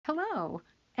Hello,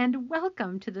 and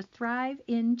welcome to the Thrive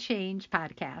in Change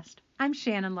podcast. I'm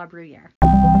Shannon LaBruyere.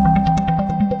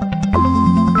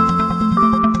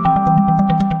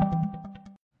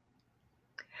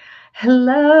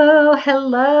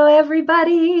 Hello,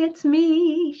 everybody. It's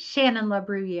me, Shannon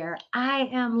LaBruyere. I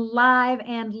am live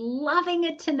and loving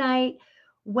it tonight.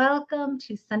 Welcome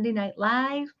to Sunday Night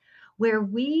Live, where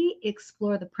we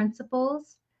explore the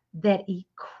principles that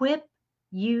equip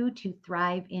you to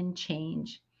thrive in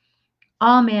change.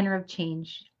 All manner of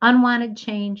change, unwanted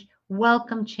change,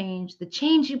 welcome change, the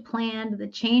change you planned, the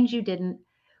change you didn't.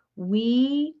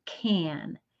 We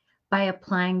can, by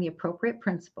applying the appropriate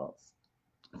principles,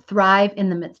 thrive in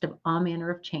the midst of all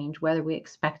manner of change, whether we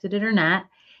expected it or not.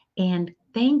 And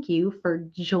thank you for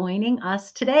joining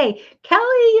us today. Kelly,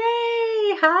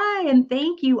 yay! Hi, and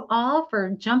thank you all for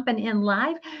jumping in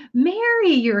live.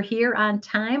 Mary, you're here on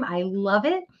time. I love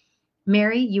it.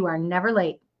 Mary, you are never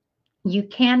late. You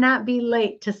cannot be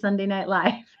late to Sunday Night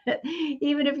Live.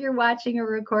 Even if you're watching a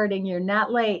recording, you're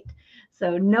not late.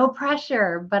 So no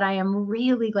pressure, but I am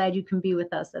really glad you can be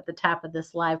with us at the top of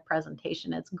this live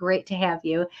presentation. It's great to have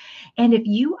you. And if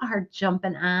you are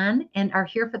jumping on and are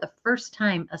here for the first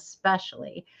time,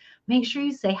 especially, make sure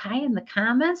you say hi in the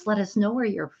comments. Let us know where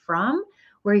you're from,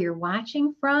 where you're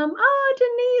watching from. Oh,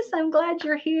 Denise, I'm glad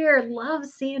you're here. Love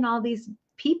seeing all these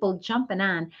people jumping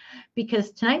on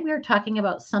because tonight we are talking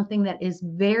about something that is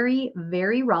very,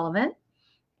 very relevant.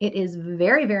 It is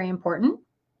very, very important.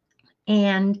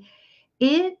 And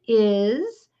it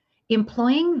is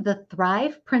employing the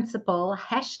Thrive principle,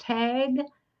 hashtag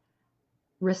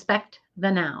respect the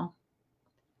now.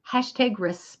 Hashtag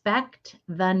respect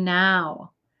the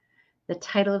now. The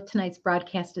title of tonight's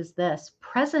broadcast is this: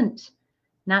 Present,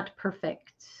 Not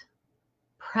Perfect.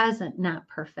 Present, not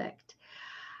perfect.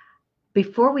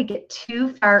 Before we get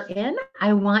too far in,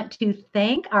 I want to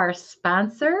thank our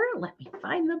sponsor. Let me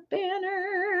find the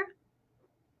banner.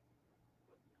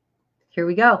 Here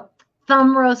we go.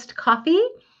 Thumb Roast Coffee.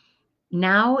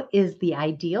 Now is the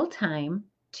ideal time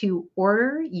to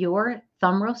order your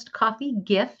Thumb Roast Coffee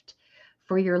gift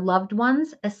for your loved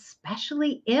ones,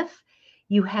 especially if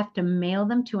you have to mail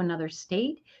them to another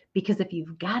state. Because if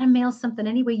you've got to mail something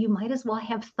anyway, you might as well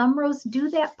have Thumb Roast do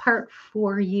that part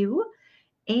for you.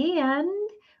 And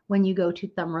when you go to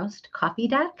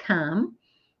thumbroastcoffee.com,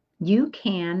 you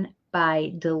can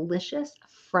buy delicious,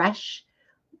 fresh,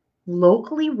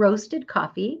 locally roasted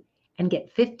coffee and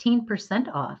get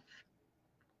 15% off.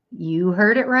 You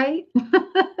heard it right.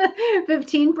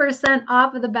 15%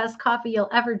 off of the best coffee you'll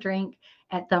ever drink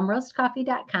at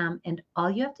thumbroastcoffee.com. And all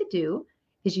you have to do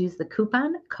is use the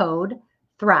coupon code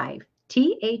THRIVE,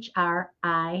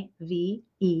 THRIVE,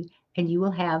 and you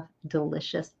will have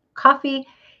delicious coffee.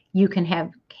 You can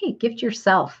have, hey, gift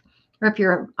yourself. Or if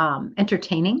you're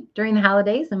entertaining during the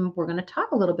holidays, and we're going to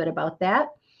talk a little bit about that,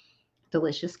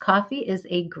 delicious coffee is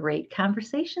a great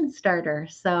conversation starter.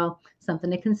 So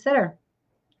something to consider.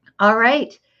 All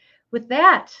right. With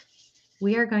that,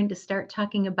 we are going to start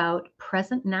talking about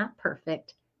present, not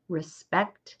perfect.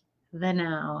 Respect the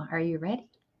now. Are you ready?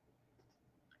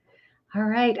 All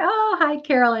right. Oh, hi,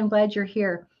 Carol. I'm glad you're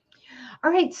here.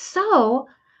 All right. So,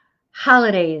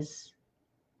 holidays.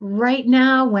 Right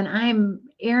now, when I'm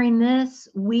airing this,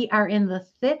 we are in the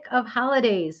thick of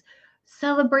holidays,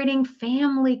 celebrating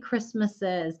family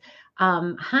Christmases,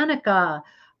 Hanukkah.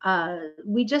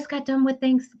 We just got done with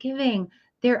Thanksgiving.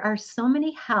 There are so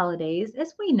many holidays,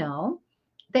 as we know,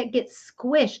 that get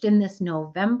squished in this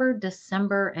November,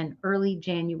 December, and early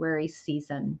January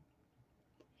season.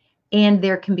 And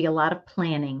there can be a lot of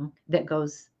planning that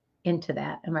goes into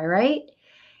that. Am I right?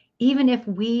 Even if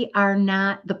we are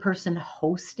not the person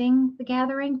hosting the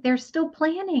gathering, there's still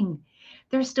planning.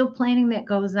 There's still planning that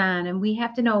goes on. And we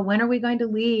have to know, when are we going to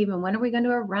leave and when are we going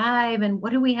to arrive and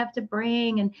what do we have to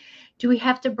bring? And do we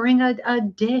have to bring a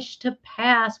dish to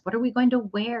pass? What are we going to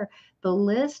wear? The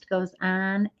list goes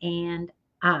on and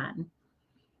on.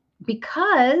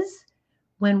 Because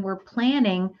when we're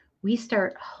planning, we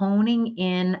start honing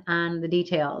in on the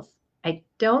details. I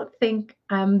don't think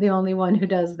I'm the only one who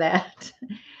does that.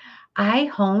 I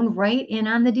hone right in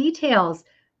on the details.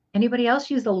 Anybody else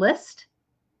use a list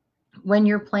when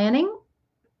you're planning?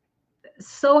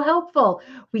 So helpful.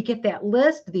 We get that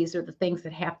list. These are the things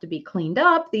that have to be cleaned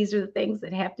up. These are the things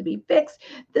that have to be fixed.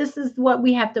 This is what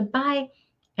we have to buy.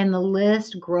 And the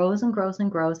list grows and grows and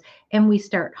grows. And we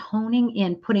start honing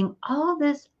in, putting all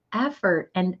this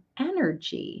effort and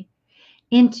energy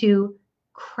into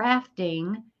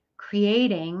crafting,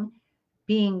 creating,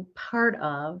 being part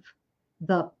of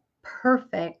the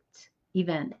perfect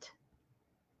event.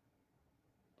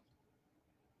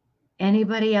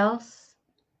 Anybody else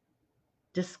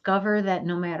discover that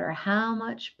no matter how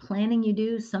much planning you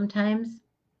do, sometimes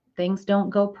things don't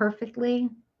go perfectly.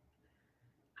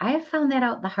 I have found that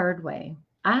out the hard way.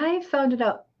 I found it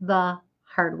out the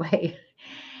hard way.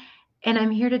 And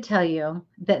I'm here to tell you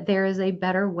that there is a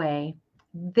better way.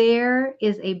 There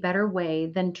is a better way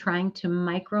than trying to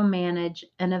micromanage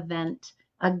an event,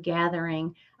 a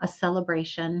gathering, a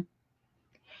celebration.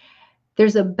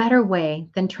 There's a better way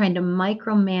than trying to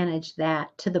micromanage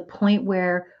that to the point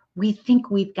where we think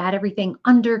we've got everything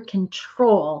under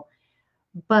control,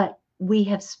 but we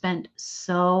have spent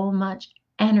so much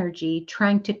energy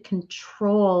trying to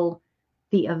control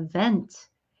the event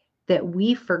that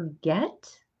we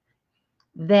forget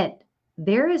that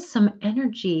there is some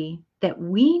energy that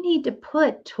we need to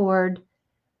put toward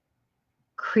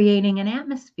creating an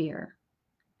atmosphere.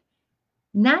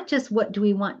 Not just what do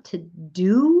we want to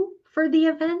do for the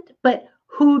event, but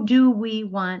who do we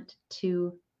want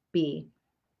to be?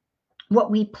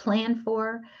 What we plan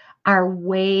for are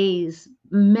ways,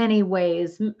 many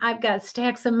ways. I've got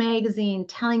stacks of magazine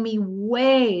telling me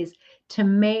ways to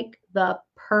make the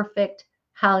perfect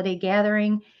holiday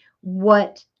gathering.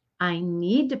 What I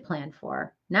need to plan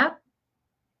for, not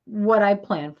what I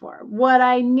plan for. What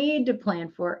I need to plan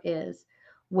for is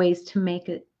ways to make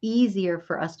it easier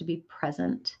for us to be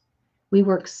present. We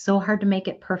work so hard to make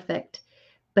it perfect,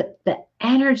 but the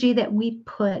energy that we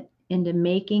put into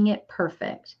making it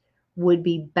perfect would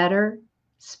be better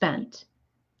spent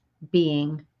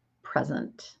being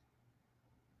present.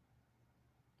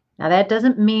 Now, that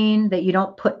doesn't mean that you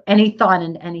don't put any thought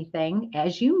into anything.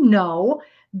 As you know,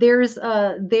 there is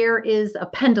a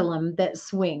pendulum that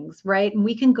swings, right? And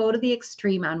we can go to the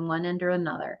extreme on one end or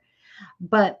another.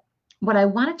 But what I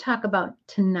want to talk about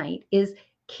tonight is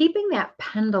keeping that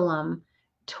pendulum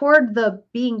toward the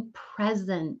being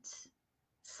present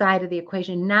side of the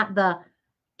equation, not the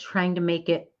trying to make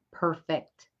it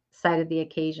perfect side of the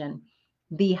occasion.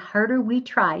 The harder we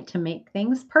try to make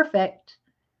things perfect,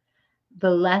 the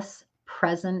less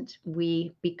present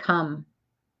we become.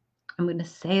 I'm going to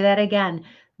say that again.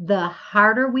 The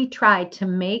harder we try to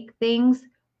make things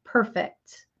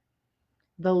perfect,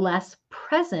 the less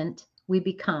present we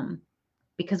become,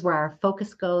 because where our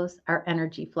focus goes, our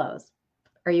energy flows.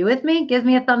 Are you with me? Give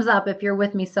me a thumbs up if you're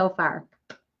with me so far.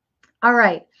 All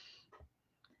right.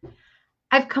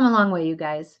 I've come a long way, you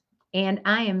guys, and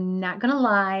I am not going to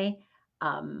lie.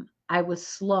 I was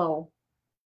slow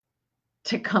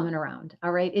to coming around.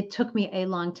 All right. It took me a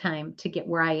long time to get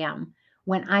where I am.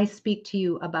 When I speak to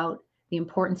you about the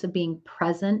importance of being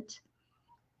present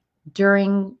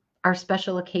during our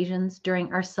special occasions,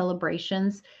 during our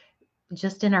celebrations,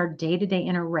 just in our day-to-day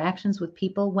interactions with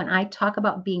people, when I talk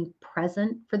about being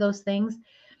present for those things,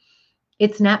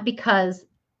 it's not because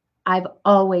I've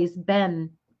always been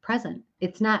present.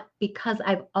 It's not because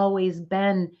I've always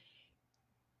been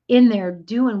in there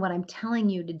doing what I'm telling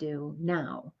you to do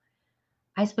now.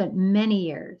 I spent many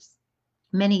years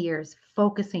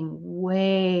focusing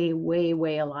way, way,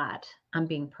 way a lot on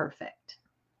being perfect.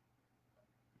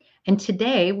 And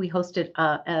today we hosted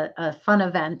a fun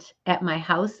event at my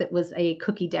house. It was a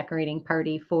cookie decorating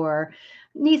party for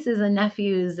nieces and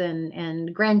nephews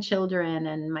and grandchildren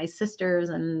and my sisters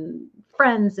and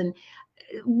friends. And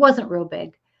it wasn't real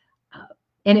big.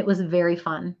 And it was very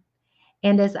fun.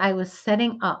 And as I was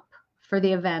setting up for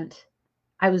the event,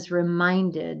 I was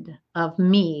reminded of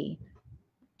me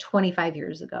 25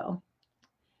 years ago.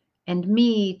 And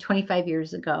me 25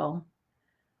 years ago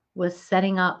was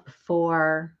setting up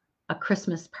for a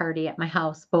Christmas party at my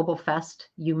house, Bobo Fest.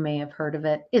 You may have heard of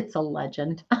it. It's a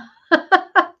legend.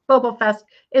 Bobo Fest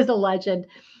is a legend.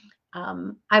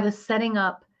 I was setting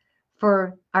up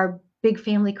for our big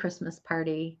family Christmas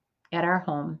party at our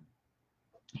home,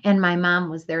 and my mom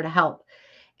was there to help.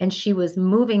 And she was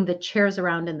moving the chairs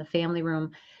around in the family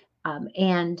room.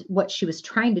 And what she was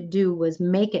trying to do was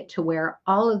make it to where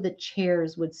all of the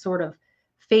chairs would sort of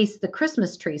face the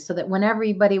Christmas tree so that when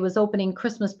everybody was opening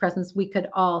Christmas presents, we could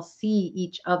all see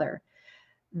each other.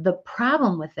 The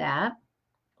problem with that,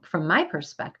 from my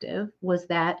perspective, was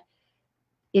that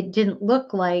it didn't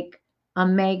look like a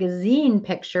magazine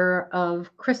picture of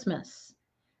Christmas.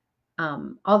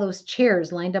 All those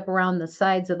chairs lined up around the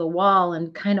sides of the wall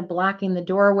and kind of blocking the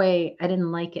doorway. I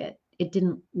didn't like it. It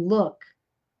didn't look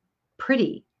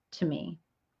pretty to me.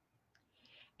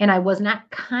 And I was not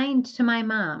kind to my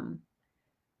mom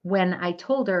when I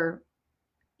told her,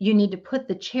 you need to put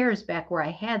the chairs back where I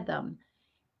had them.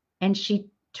 And she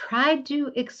tried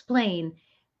to explain,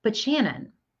 but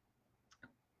Shannon,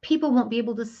 people won't be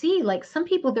able to see. Like some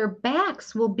people, their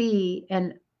backs will be,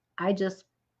 and I just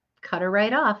cut her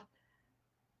right off.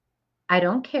 I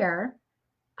don't care.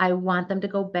 I want them to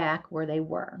go back where they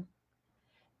were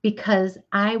because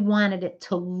I wanted it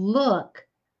to look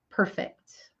perfect.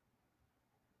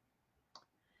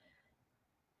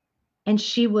 And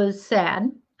she was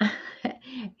sad.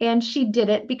 And she did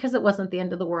it because it wasn't the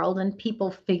end of the world. And people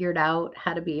figured out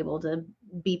how to be able to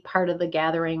be part of the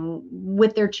gathering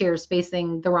with their chairs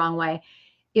facing the wrong way.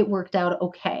 It worked out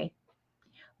okay.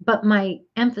 But my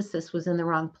emphasis was in the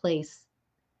wrong place.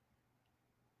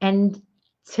 And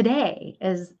today,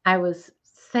 as I was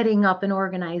setting up and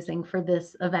organizing for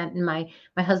this event, and my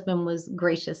husband was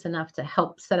gracious enough to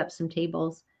help set up some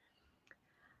tables,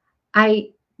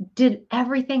 I did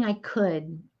everything I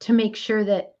could to make sure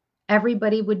that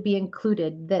everybody would be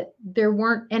included, that there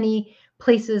weren't any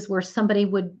places where somebody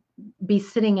would be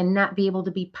sitting and not be able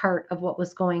to be part of what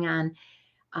was going on.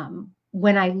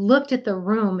 When I looked at the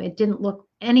room, it didn't look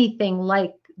anything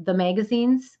like the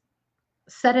magazines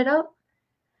set it up,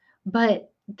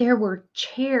 but there were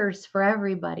chairs for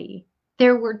everybody.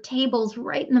 There were tables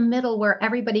right in the middle where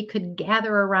everybody could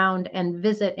gather around and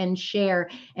visit and share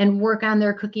and work on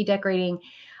their cookie decorating.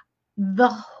 The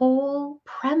whole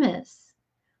premise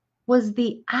was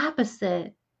the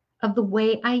opposite of the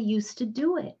way I used to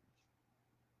do it.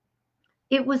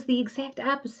 It was the exact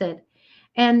opposite.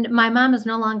 And my mom is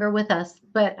no longer with us,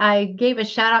 but I gave a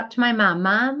shout out to my mom.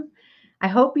 Mom, I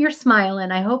hope you're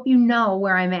smiling. I hope you know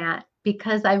where I'm at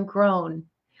because I've grown.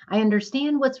 I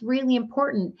understand what's really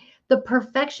important. The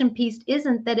perfection piece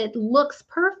isn't that it looks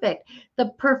perfect. The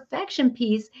perfection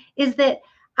piece is that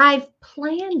I've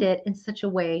planned it in such a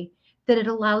way that it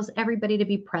allows everybody to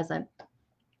be present.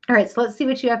 All right, so let's see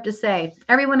what you have to say.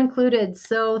 Everyone included,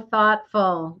 so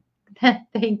thoughtful.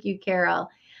 Thank you, Carol.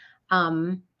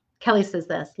 Kelly says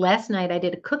this, last night I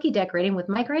did a cookie decorating with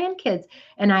my grandkids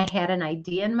and I had an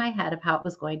idea in my head of how it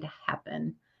was going to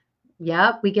happen.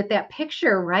 Yep, we get that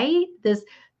picture, right? This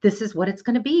is what it's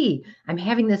going to be. I'm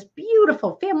having this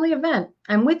beautiful family event.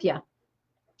 I'm with you.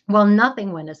 Well,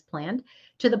 nothing went as planned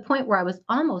to the point where I was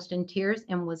almost in tears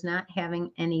and was not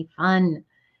having any fun.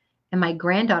 And my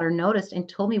granddaughter noticed and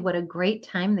told me what a great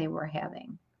time they were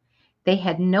having. They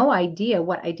had no idea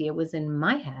what idea was in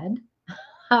my head.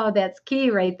 Oh, that's key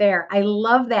right there. I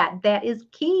love that. That is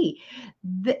key.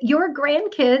 Your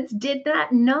grandkids did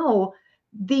not know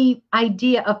the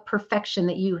idea of perfection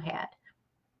that you had.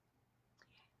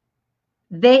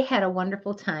 They had a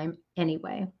wonderful time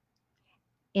anyway.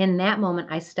 In that moment,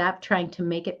 I stopped trying to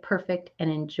make it perfect and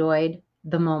enjoyed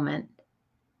the moment.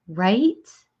 Right?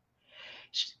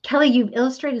 Kelly, you've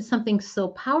illustrated something so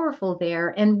powerful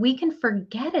there, and we can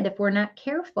forget it if we're not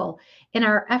careful. In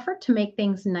our effort to make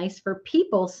things nice for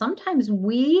people, sometimes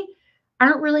we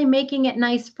aren't really making it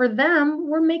nice for them.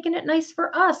 We're making it nice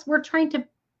for us. We're trying to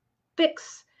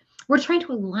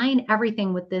align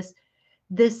everything with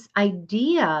this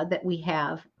idea that we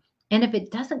have. And if it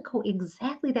doesn't go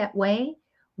exactly that way,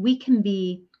 we can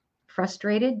be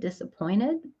frustrated,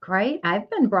 disappointed, right? I've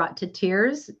been brought to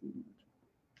tears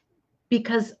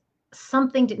because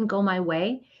something didn't go my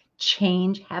way.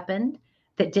 Change happened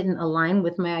that didn't align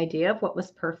with my idea of what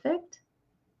was perfect.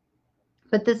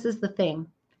 But this is the thing.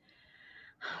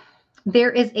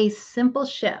 There is a simple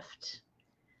shift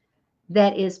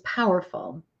that is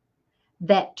powerful,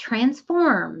 that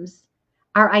transforms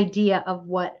our idea of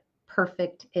what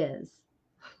perfect is.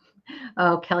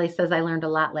 Oh, Kelly says, I learned a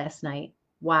lot last night.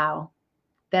 Wow.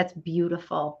 That's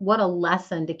beautiful. What a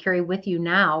lesson to carry with you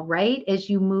now, right? As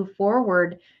you move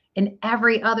forward in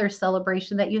every other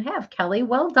celebration that you have. Kelly,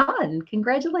 well done.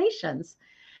 Congratulations.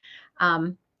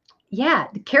 Yeah,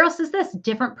 Carol says this,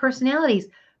 different personalities.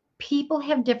 People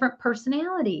have different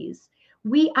personalities.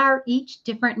 We are each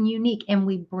different and unique, and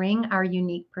we bring our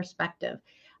unique perspective.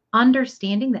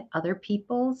 Understanding that other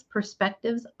people's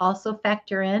perspectives also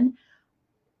factor in,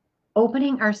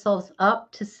 opening ourselves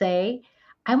up to say,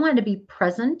 I want to be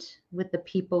present with the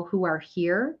people who are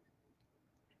here,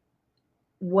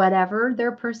 whatever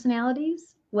their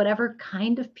personalities, whatever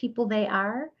kind of people they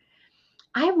are.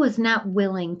 I was not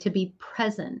willing to be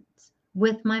present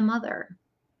with my mother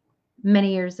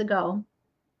many years ago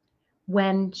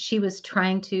when she was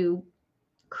trying to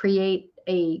create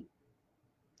a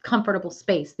comfortable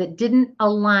space that didn't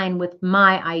align with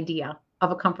my idea of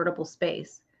a comfortable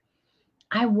space.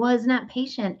 I was not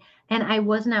patient and I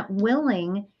was not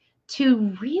willing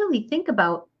to really think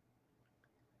about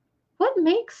what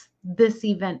makes this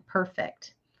event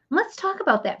perfect. Let's talk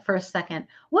about that for a second.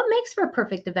 What makes for a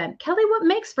perfect event? Kelly, what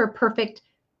makes for perfect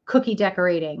cookie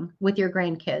decorating with your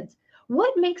grandkids?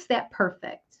 What makes that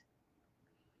perfect?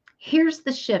 Here's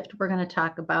the shift we're going to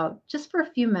talk about just for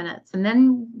a few minutes, and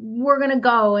then we're going to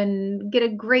go and get a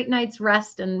great night's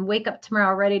rest and wake up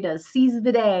tomorrow ready to seize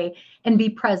the day and be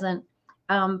present.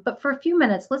 But for a few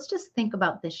minutes, let's just think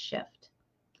about this shift.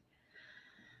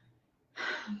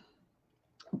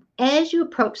 As you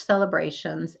approach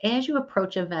celebrations, as you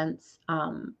approach events,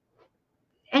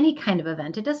 any kind of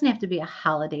event, it doesn't have to be a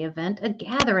holiday event, a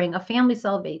gathering, a family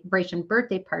celebration,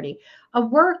 birthday party, a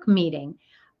work meeting,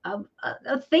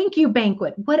 a thank you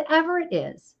banquet, whatever it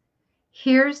is,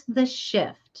 here's the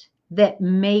shift that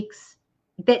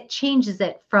changes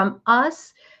it from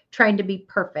us trying to be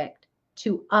perfect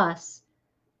to us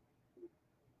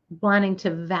wanting to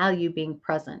value being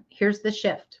present. Here's the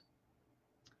shift.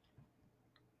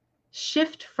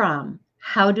 Shift from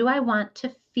how do I want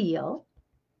to feel?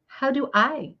 How do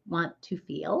I want to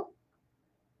feel?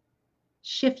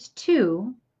 Shift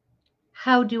to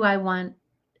how do I want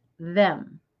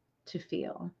them to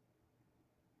feel?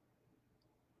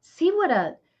 See what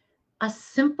a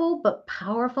simple but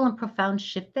powerful and profound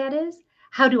shift that is?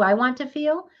 How do I want to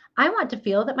feel? I want to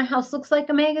feel that my house looks like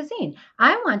a magazine.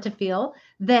 I want to feel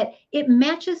that it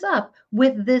matches up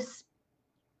with this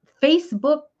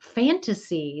Facebook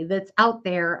fantasy that's out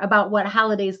there about what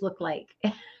holidays look like,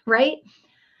 right?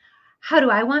 How do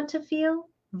I want to feel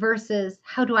versus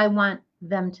how do I want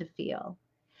them to feel?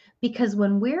 Because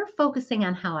when we're focusing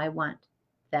on how I want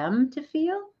them to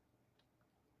feel,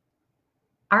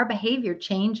 our behavior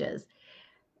changes.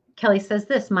 Kelly says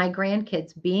this, my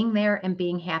grandkids being there and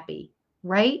being happy,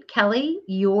 right? Kelly,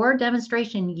 your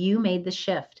demonstration, you made the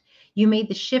shift. You made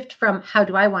the shift from how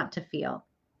do I want to feel?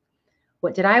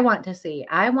 What did I want to see?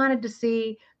 I wanted to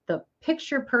see the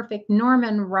picture perfect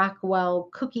Norman Rockwell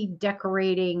cookie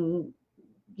decorating,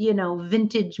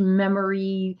 vintage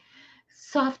memory,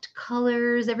 soft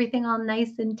colors, everything all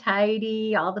nice and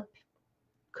tidy, all the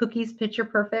cookies picture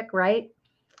perfect, right?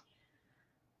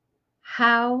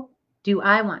 How do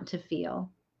I want to feel?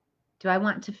 Do I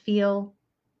want to feel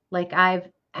like I've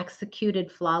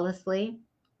executed flawlessly,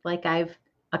 like I've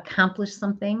accomplished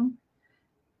something?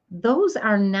 Those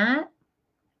are not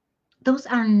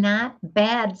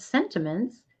bad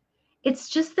sentiments. It's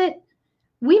just that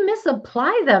we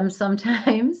misapply them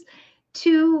sometimes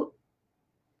to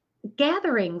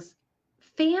gatherings,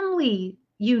 family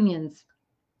unions,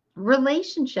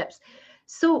 relationships.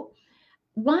 So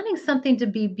wanting something to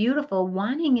be beautiful,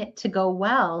 wanting it to go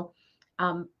well,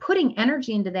 putting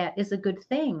energy into that is a good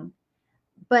thing.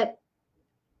 But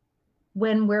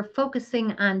when we're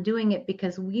focusing on doing it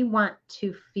because we want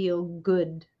to feel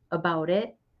good about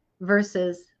it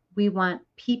versus we want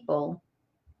people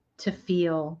to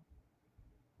feel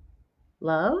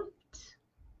loved,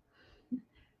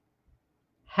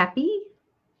 happy,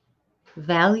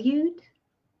 valued,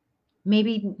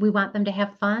 maybe we want them to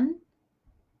have fun.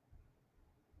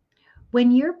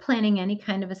 When you're planning any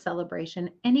kind of a celebration,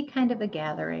 any kind of a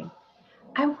gathering,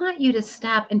 I want you to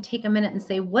stop and take a minute and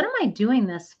say, what am I doing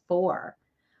this for?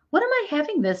 What am I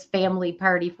having this family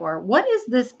party for? What is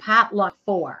this potluck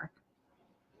for?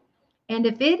 And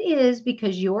if it is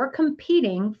because you're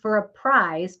competing for a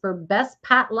prize for best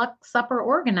potluck supper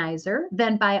organizer,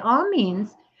 then by all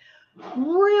means,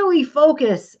 really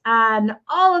focus on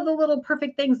all of the little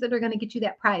perfect things that are going to get you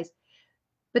that prize.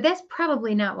 But that's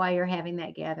probably not why you're having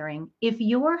that gathering. If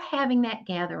you're having that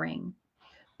gathering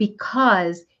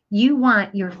because you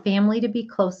want your family to be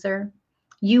closer,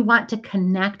 you want to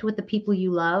connect with the people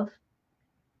you love,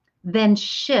 then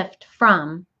shift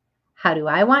from how do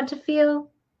I want to feel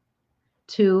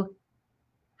to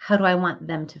how do I want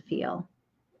them to feel?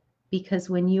 Because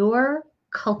when you're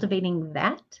cultivating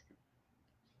that,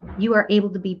 you are able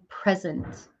to be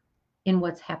present in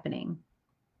what's happening.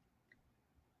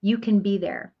 You can be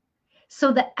there.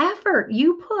 So the effort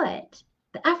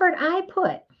I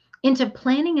put into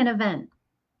planning an event,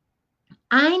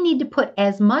 I need to put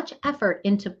as much effort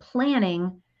into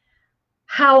planning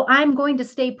how I'm going to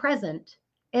stay present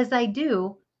as I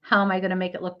do how am I going to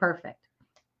make it look perfect.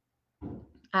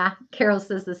 Carol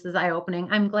says this is eye-opening.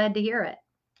 I'm glad to hear it.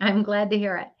 I'm glad to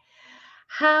hear it.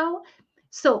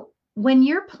 So when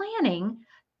you're planning,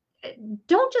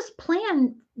 don't just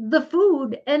plan the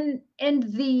food and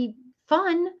the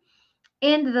fun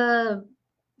and the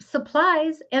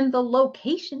supplies and the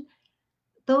location.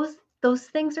 Those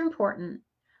things are important,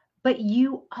 but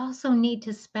you also need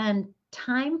to spend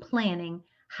time planning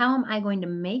how am I going to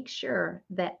make sure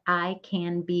that I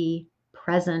can be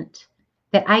present,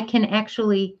 that I can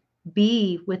actually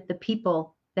be with the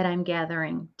people that I'm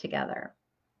gathering together.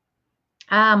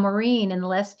 Maureen, in the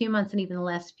last few months and even the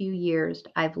last few years,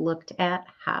 I've looked at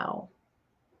how.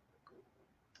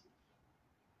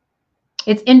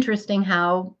 It's interesting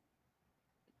how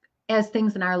as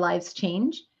things in our lives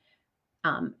change,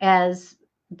 as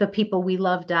the people we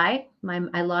love die.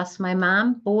 I lost my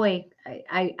mom. Boy,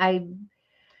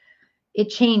 it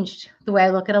changed the way I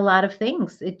look at a lot of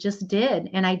things. It just did.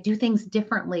 And I do things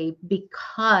differently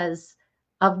because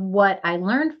of what I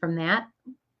learned from that.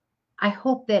 I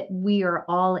hope that we are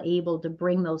all able to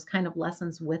bring those kind of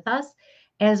lessons with us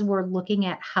as we're looking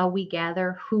at how we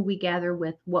gather, who we gather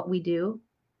with, what we do.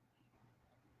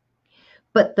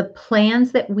 But the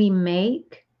plans that we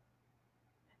make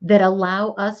that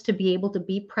allow us to be able to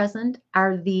be present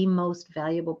are the most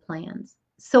valuable plans.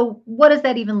 So, what does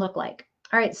that even look like?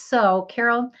 All right, so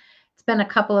Carol, it's been a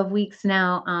couple of weeks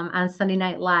now on Sunday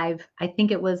Night Live. I think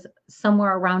it was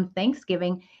somewhere around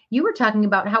Thanksgiving. You were talking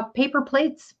about how paper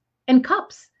plates and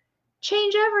cups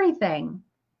change everything.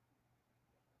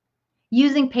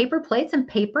 Using paper plates and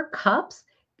paper cups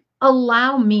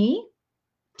allow me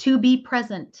to be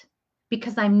present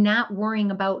because I'm not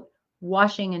worrying about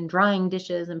washing and drying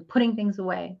dishes and putting things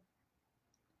away.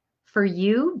 For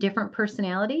you, different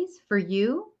personalities, for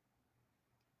you,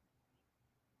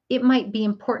 it might be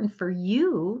important for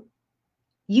you.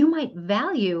 You might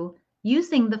value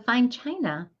using the fine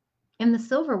china and the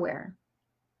silverware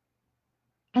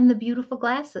and the beautiful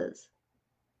glasses.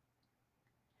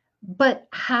 But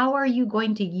how are you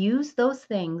going to use those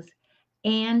things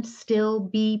and still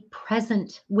be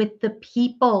present with the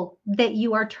people that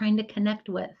you are trying to connect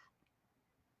with?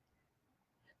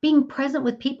 Being present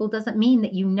with people doesn't mean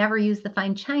that you never use the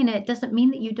fine china. It doesn't mean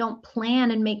that you don't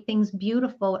plan and make things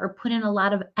beautiful or put in a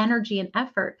lot of energy and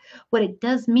effort. What it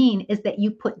does mean is that you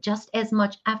put just as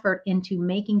much effort into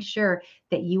making sure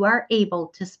that you are able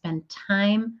to spend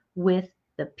time with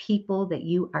the people that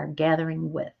you are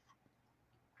gathering with.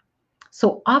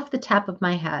 So off the top of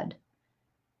my head,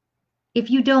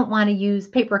 if you don't want to use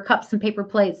paper cups and paper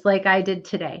plates like I did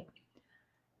today,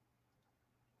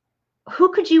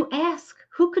 who could you ask?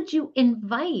 Who could you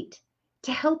invite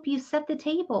to help you set the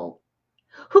table?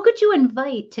 Who could you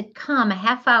invite to come a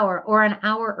half hour or an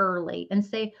hour early and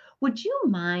say, would you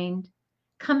mind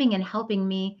coming and helping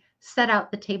me set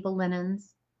out the table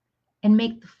linens and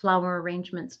make the flower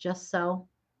arrangements just so?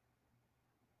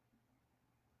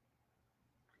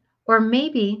 Or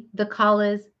maybe the call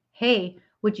is, hey,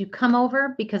 would you come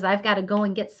over because I've got to go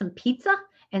and get some pizza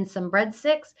and some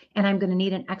breadsticks and I'm going to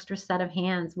need an extra set of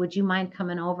hands. Would you mind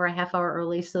coming over a half hour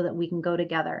early so that we can go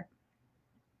together?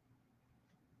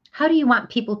 How do you want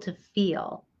people to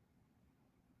feel?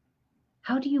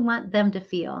 How do you want them to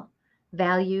feel?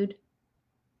 Valued,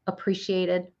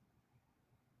 appreciated,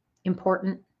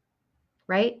 important,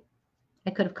 right?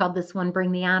 I could have called this one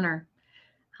Bring the Honor,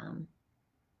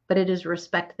 but it is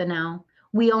Respect the Now.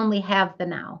 We only have the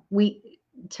now.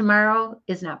 Tomorrow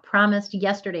is not promised.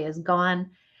 Yesterday is gone.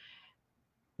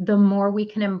 The more we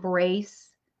can embrace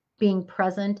being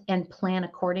present and plan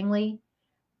accordingly,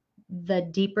 the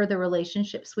deeper the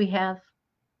relationships we have,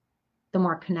 the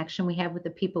more connection we have with the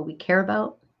people we care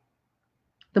about,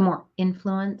 the more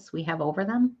influence we have over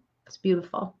them. It's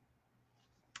beautiful.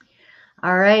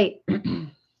 All right.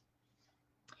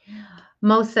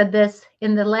 Mo said this,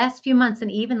 in the last few months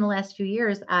and even the last few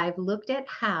years, I've looked at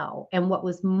how and what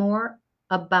was more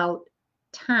about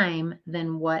time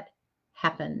than what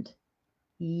happened.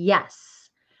 Yes,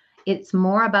 it's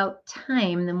more about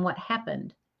time than what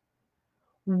happened.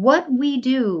 What we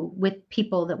do with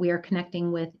people that we are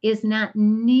connecting with is not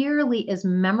nearly as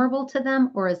memorable to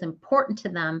them or as important to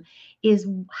them is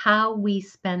how we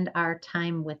spend our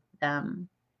time with them.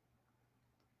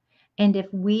 And if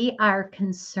we are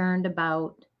concerned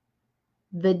about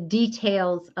the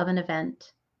details of an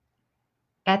event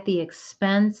at the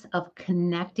expense of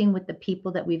connecting with the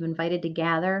people that we've invited to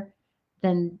gather,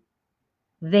 then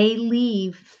they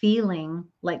leave feeling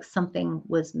like something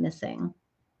was missing.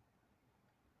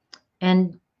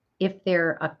 And if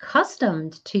they're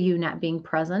accustomed to you not being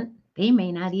present, they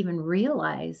may not even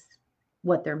realize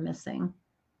what they're missing.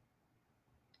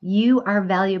 You are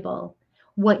valuable.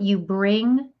 What you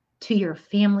bring to your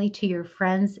family, to your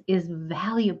friends is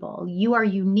valuable. You are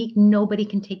unique. Nobody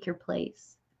can take your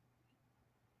place.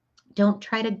 Don't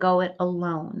try to go it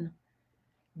alone.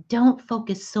 Don't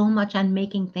focus so much on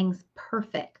making things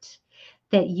perfect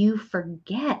that you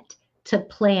forget to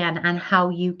plan on how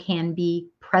you can be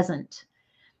present.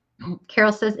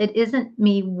 Carol says, it isn't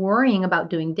me worrying about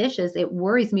doing dishes. It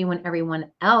worries me when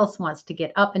everyone else wants to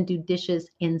get up and do dishes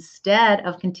instead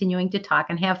of continuing to talk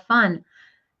and have fun.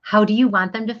 How do you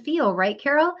want them to feel, right,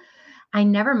 Carol? I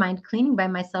never mind cleaning by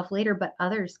myself later, but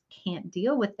others can't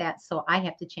deal with that. So I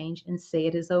have to change and say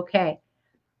it is okay.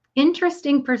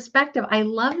 Interesting perspective. I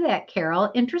love that,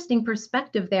 Carol. Interesting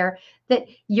perspective there that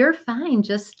you're fine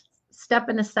just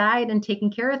stepping aside and taking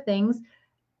care of things,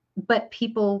 but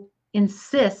people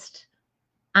insist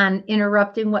on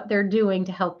interrupting what they're doing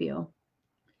to help you.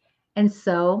 And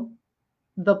so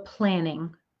the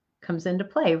planning comes into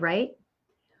play, right?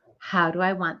 How do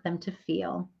I want them to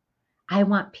feel? I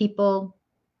want people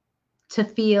to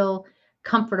feel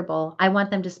comfortable. I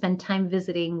want them to spend time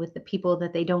visiting with the people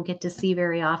that they don't get to see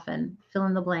very often. Fill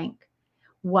in the blank.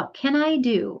 What can I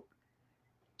do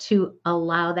to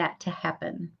allow that to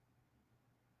happen?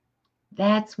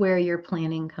 That's where your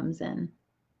planning comes in.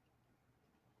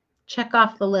 Check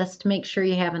off the list, make sure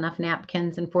you have enough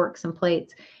napkins and forks and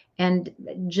plates. And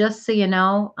just so you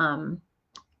know,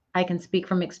 I can speak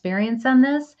from experience on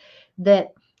this,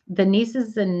 that the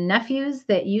nieces and nephews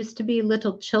that used to be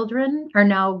little children are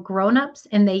now grown-ups,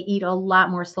 and they eat a lot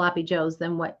more sloppy joes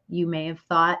than what you may have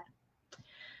thought.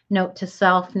 Note to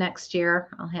self, next year,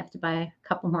 I'll have to buy a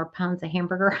couple more pounds of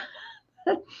hamburger.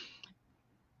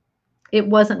 It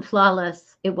wasn't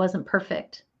flawless. It wasn't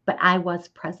perfect, but I was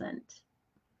present.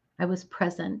 I was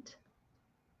present.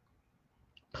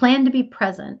 Plan to be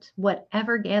present,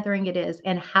 whatever gathering it is.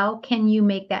 And how can you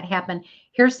make that happen?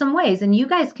 Here's some ways, and you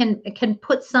guys can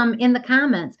put some in the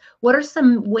comments. What are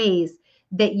some ways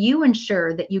that you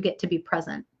ensure that you get to be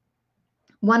present?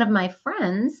 One of my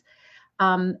friends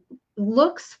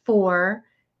looks for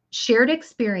shared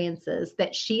experiences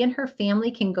that she and her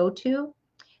family can go to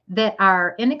that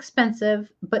are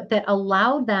inexpensive, but that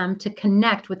allow them to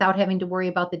connect without having to worry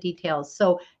about the details.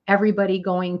 So everybody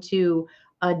going to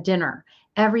a dinner,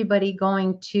 everybody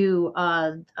going to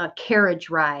a carriage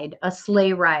ride, a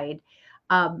sleigh ride,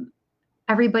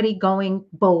 everybody going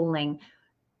bowling,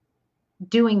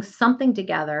 doing something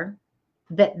together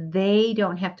that they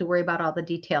don't have to worry about all the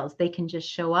details. They can just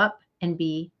show up and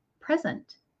be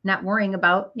present, not worrying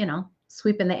about,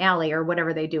 sweeping the alley or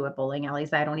whatever they do at bowling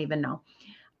alleys. I don't even know.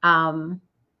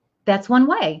 That's one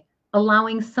way,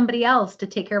 allowing somebody else to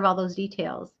take care of all those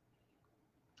details.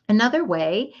 Another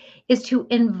way is to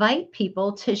invite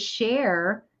people to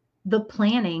share the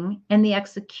planning and the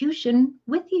execution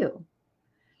with you.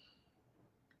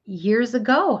 Years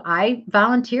ago, I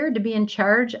volunteered to be in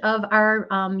charge of our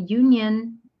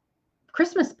union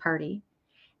Christmas party.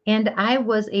 And I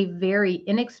was a very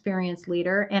inexperienced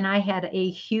leader, and I had a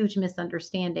huge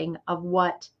misunderstanding of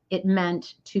what it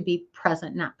meant to be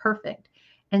present, not perfect.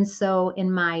 And so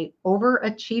in my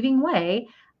overachieving way,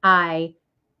 I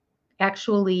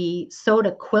actually sewed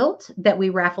a quilt that we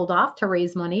raffled off to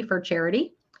raise money for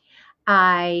charity.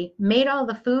 I made all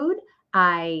the food.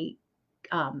 I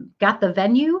got the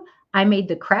venue. I made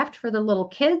the craft for the little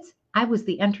kids. I was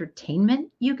the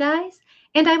entertainment, you guys.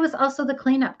 And I was also the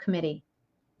cleanup committee.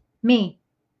 Me,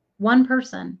 one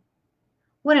person.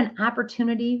 What an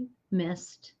opportunity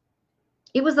missed.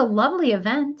 It was a lovely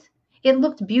event. It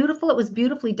looked beautiful. It was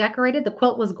beautifully decorated. The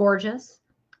quilt was gorgeous.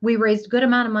 We raised a good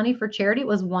amount of money for charity. It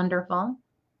was wonderful.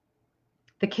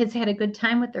 The kids had a good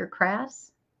time with their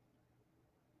crafts.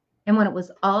 And when it was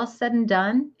all said and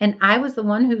done, and I was the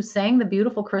one who sang the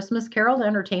beautiful Christmas carol to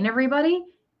entertain everybody,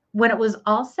 when it was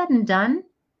all said and done,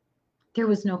 there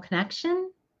was no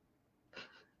connection.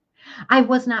 I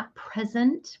was not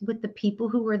present with the people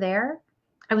who were there.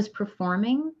 I was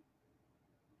performing.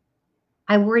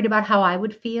 I worried about how I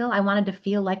would feel. I wanted to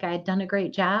feel like I had done a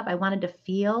great job. I wanted to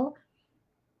feel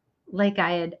like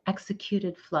I had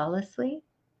executed flawlessly.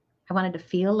 I wanted to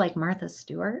feel like Martha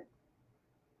Stewart.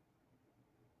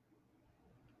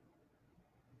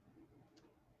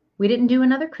 We didn't do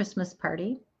another Christmas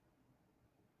party.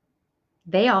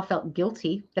 They all felt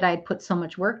guilty that I had put so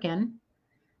much work in.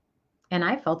 And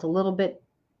I felt a little bit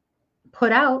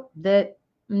put out that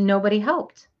nobody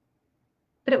helped.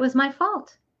 But it was my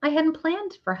fault. I hadn't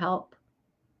planned for help.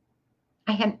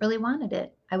 I hadn't really wanted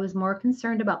it. I was more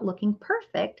concerned about looking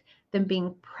perfect than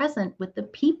being present with the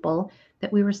people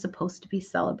that we were supposed to be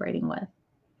celebrating with.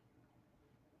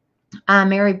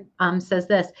 Mary says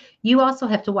this, you also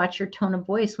have to watch your tone of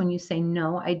voice when you say,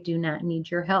 no, I do not need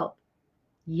your help.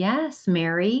 Yes,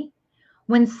 Mary.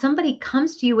 When somebody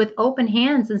comes to you with open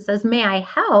hands and says, may I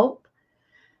help?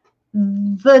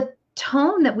 The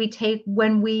tone that we take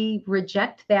when we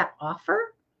reject that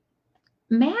offer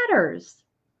matters.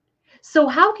 So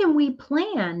how can we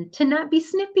plan to not be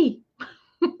snippy,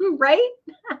 right?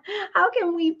 How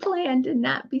can we plan to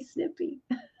not be snippy?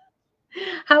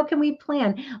 How can we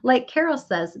plan? Like Carol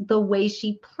says, the way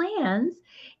she plans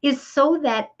is so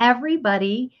that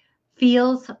everybody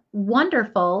feels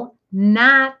wonderful,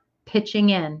 not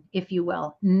pitching in, if you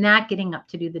will, not getting up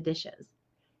to do the dishes.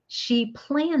 She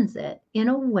plans it in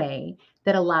a way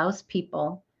that allows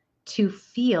people to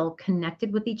feel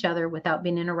connected with each other without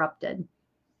being interrupted.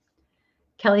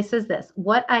 Kelly says this,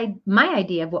 my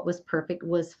idea of what was perfect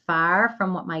was far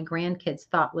from what my grandkids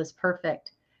thought was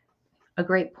perfect. A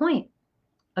great point.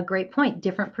 A great point.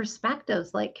 Different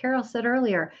perspectives, like Carol said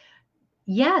earlier.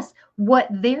 Yes, what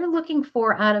they're looking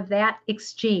for out of that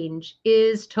exchange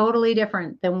is totally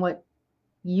different than what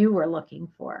you were looking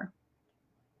for.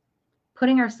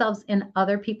 Putting ourselves in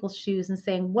other people's shoes and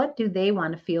saying, what do they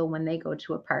want to feel when they go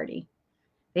to a party?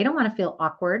 They don't want to feel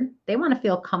awkward. They want to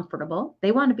feel comfortable.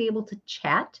 They want to be able to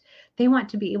chat. They want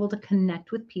to be able to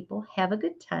connect with people, have a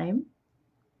good time.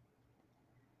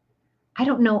 I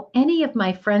don't know any of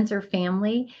my friends or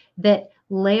family that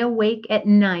lay awake at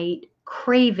night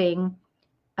craving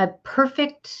a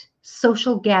perfect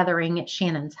social gathering at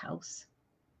Shannon's house.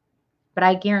 But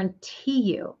I guarantee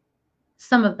you,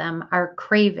 some of them are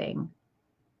craving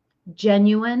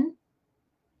genuine,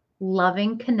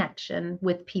 loving connection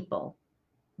with people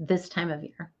this time of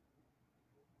year.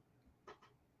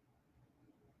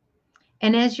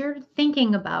 And as you're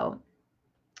thinking about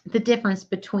the difference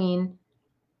between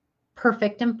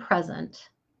perfect and present,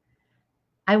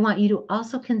 I want you to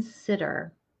also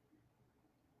consider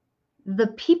the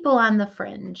people on the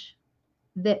fringe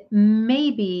that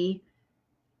maybe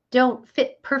don't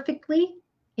fit perfectly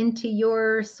into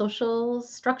your social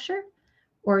structure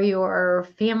or your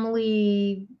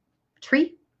family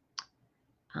tree.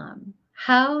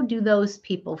 How do those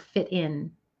people fit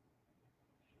in?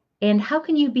 And how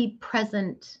can you be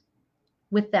present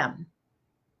with them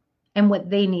and what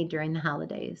they need during the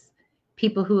holidays?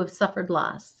 People who have suffered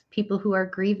loss, people who are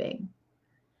grieving,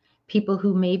 people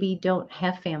who maybe don't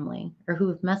have family or who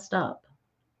have messed up.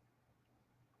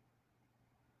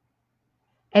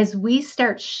 As we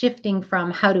start shifting from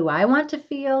how do I want to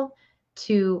feel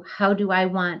to how do I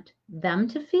want them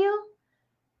to feel,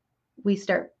 we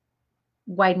start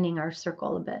widening our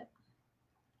circle a bit.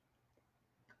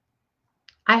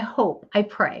 I hope, I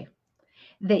pray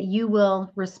that you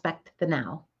will respect the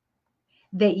now,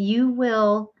 that you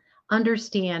will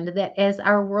understand that as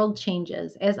our world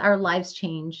changes, as our lives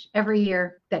change, every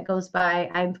year that goes by,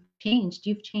 I've changed,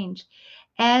 you've changed.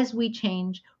 As we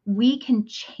change, we can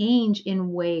change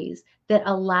in ways that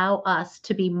allow us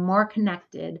to be more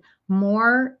connected,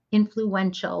 more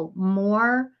influential,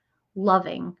 more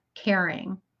loving,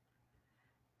 caring,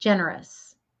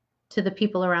 generous to the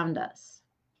people around us.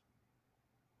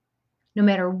 No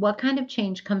matter what kind of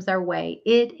change comes our way,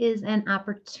 it is an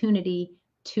opportunity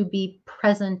to be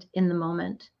present in the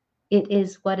moment. It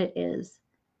is what it is.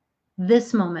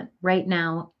 This moment right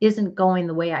now isn't going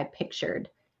the way I pictured.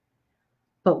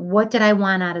 But what did I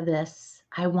want out of this?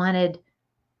 I wanted,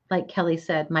 like Kelly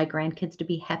said, my grandkids to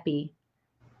be happy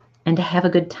and to have a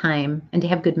good time and to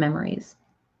have good memories.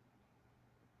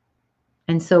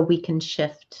 And so we can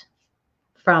shift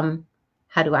from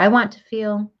how do I want to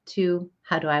feel to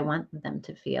how do I want them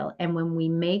to feel. And when we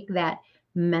make that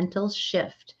mental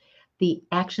shift, the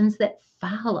actions that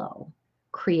follow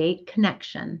create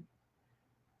connection.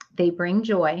 They bring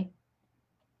joy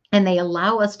and they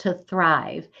allow us to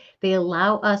thrive. They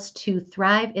allow us to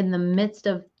thrive in the midst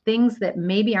of things that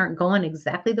maybe aren't going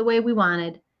exactly the way we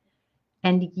wanted.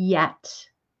 And yet,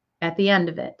 at the end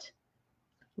of it,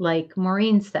 like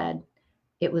Maureen said,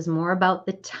 it was more about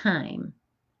the time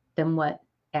than what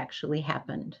actually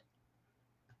happened.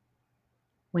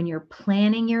 When you're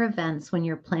planning your events, when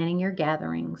you're planning your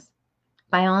gatherings,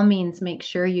 by all means, make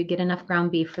sure you get enough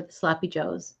ground beef for the sloppy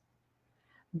joes.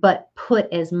 But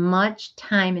put as much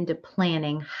time into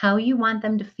planning how you want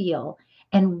them to feel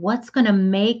and what's going to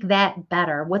make that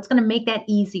better, what's going to make that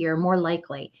easier, more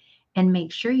likely, and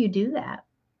make sure you do that.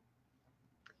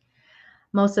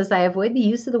 Mo says, I avoid the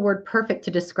use of the word perfect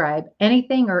to describe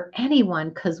anything or anyone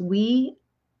because we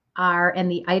are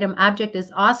and the item object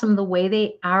is awesome the way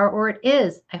they are or it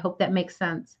is. I hope that makes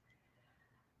sense.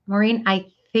 Maureen, I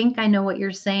think I know what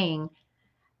you're saying.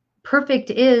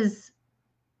 Perfect is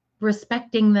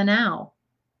respecting the now.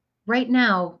 Right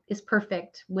now is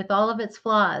perfect with all of its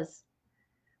flaws.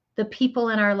 The people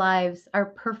in our lives are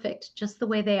perfect just the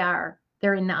way they are.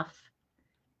 They're enough.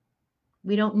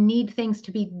 We don't need things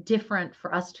to be different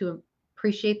for us to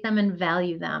appreciate them and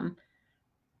value them.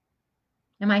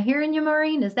 Am I hearing you,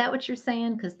 Maureen? Is that what you're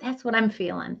saying? Because that's what I'm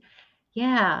feeling.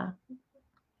 Yeah.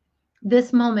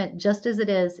 This moment, just as it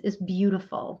is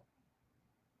beautiful.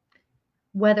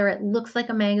 Whether it looks like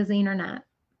a magazine or not,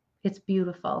 it's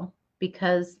beautiful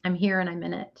because I'm here and I'm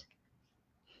in it.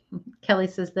 Kelly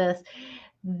says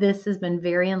this has been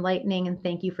very enlightening and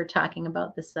thank you for talking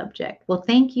about this subject. Well,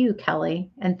 thank you, Kelly,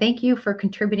 and thank you for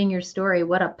contributing your story.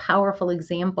 What a powerful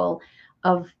example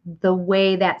of the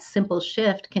way that simple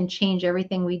shift can change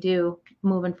everything we do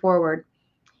moving forward.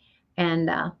 And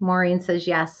Maureen says,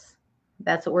 yes,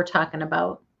 That's what we're talking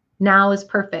about. Now is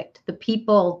perfect. The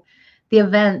people, the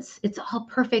events, it's all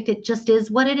perfect. It just is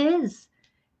what it is.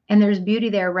 And there's beauty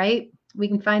there, right? We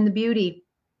can find the beauty.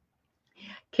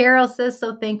 Carol says,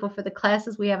 so thankful for the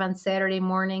classes we have on Saturday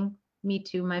morning. Me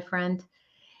too, my friend.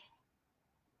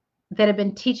 That have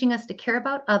been teaching us to care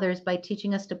about others by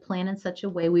teaching us to plan in such a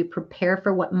way we prepare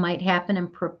for what might happen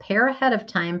and prepare ahead of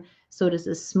time so it is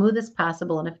as smooth as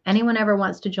possible. And if anyone ever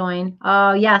wants to join,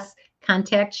 oh, yes,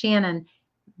 contact Shannon.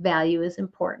 Value is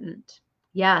important.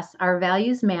 Yes, our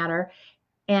values matter.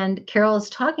 And Carol is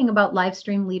talking about live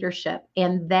stream leadership.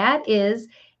 And that is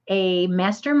a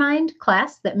mastermind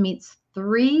class that meets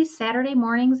 3 Saturday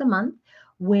mornings a month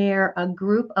where a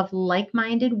group of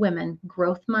like-minded women,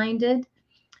 growth-minded,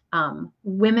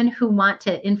 women who want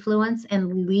to influence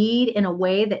and lead in a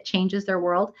way that changes their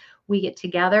world. We get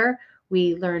together,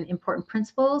 we learn important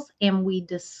principles, and we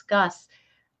discuss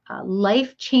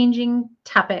life-changing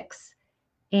topics.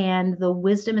 And the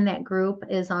wisdom in that group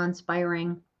is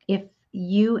awe-inspiring. If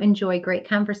you enjoy great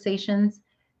conversations,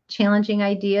 challenging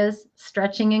ideas,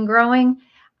 stretching and growing,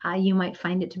 you might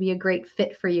find it to be a great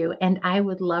fit for you. And I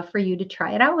would love for you to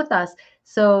try it out with us.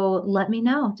 So let me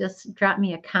know. Just drop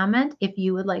me a comment if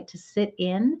you would like to sit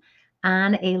in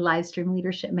on a live stream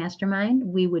leadership mastermind.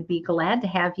 We would be glad to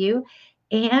have you.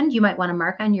 And you might want to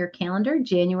mark on your calendar,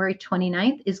 January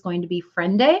 29th is going to be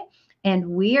Friend Day. And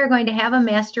we are going to have a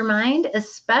mastermind,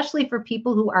 especially for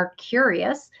people who are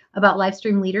curious about live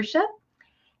stream leadership.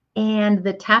 And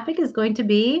the topic is going to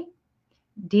be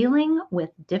dealing with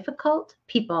difficult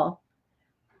people.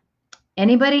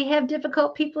 Anybody have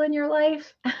difficult people in your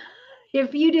life?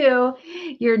 If you do,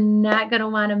 you're not going to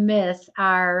want to miss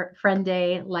our Friend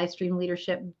Day live stream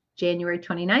leadership January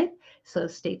 29th. So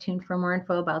stay tuned for more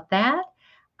info about that.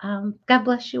 God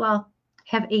bless you all.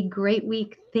 Have a great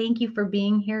week. Thank you for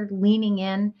being here, leaning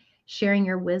in, sharing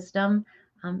your wisdom.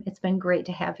 It's been great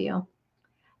to have you.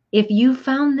 If you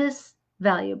found this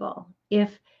valuable,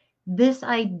 if this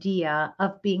idea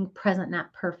of being present,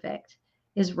 not perfect,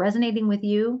 is resonating with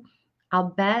you, I'll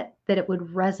bet that it would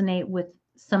resonate with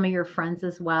some of your friends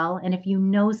as well. And if you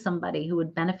know somebody who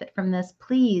would benefit from this,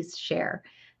 please share.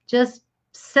 Just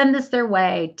send this their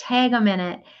way, tag them in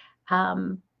it.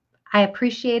 I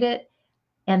appreciate it,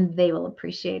 and they will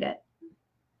appreciate it.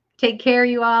 Take care,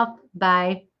 you all.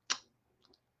 Bye.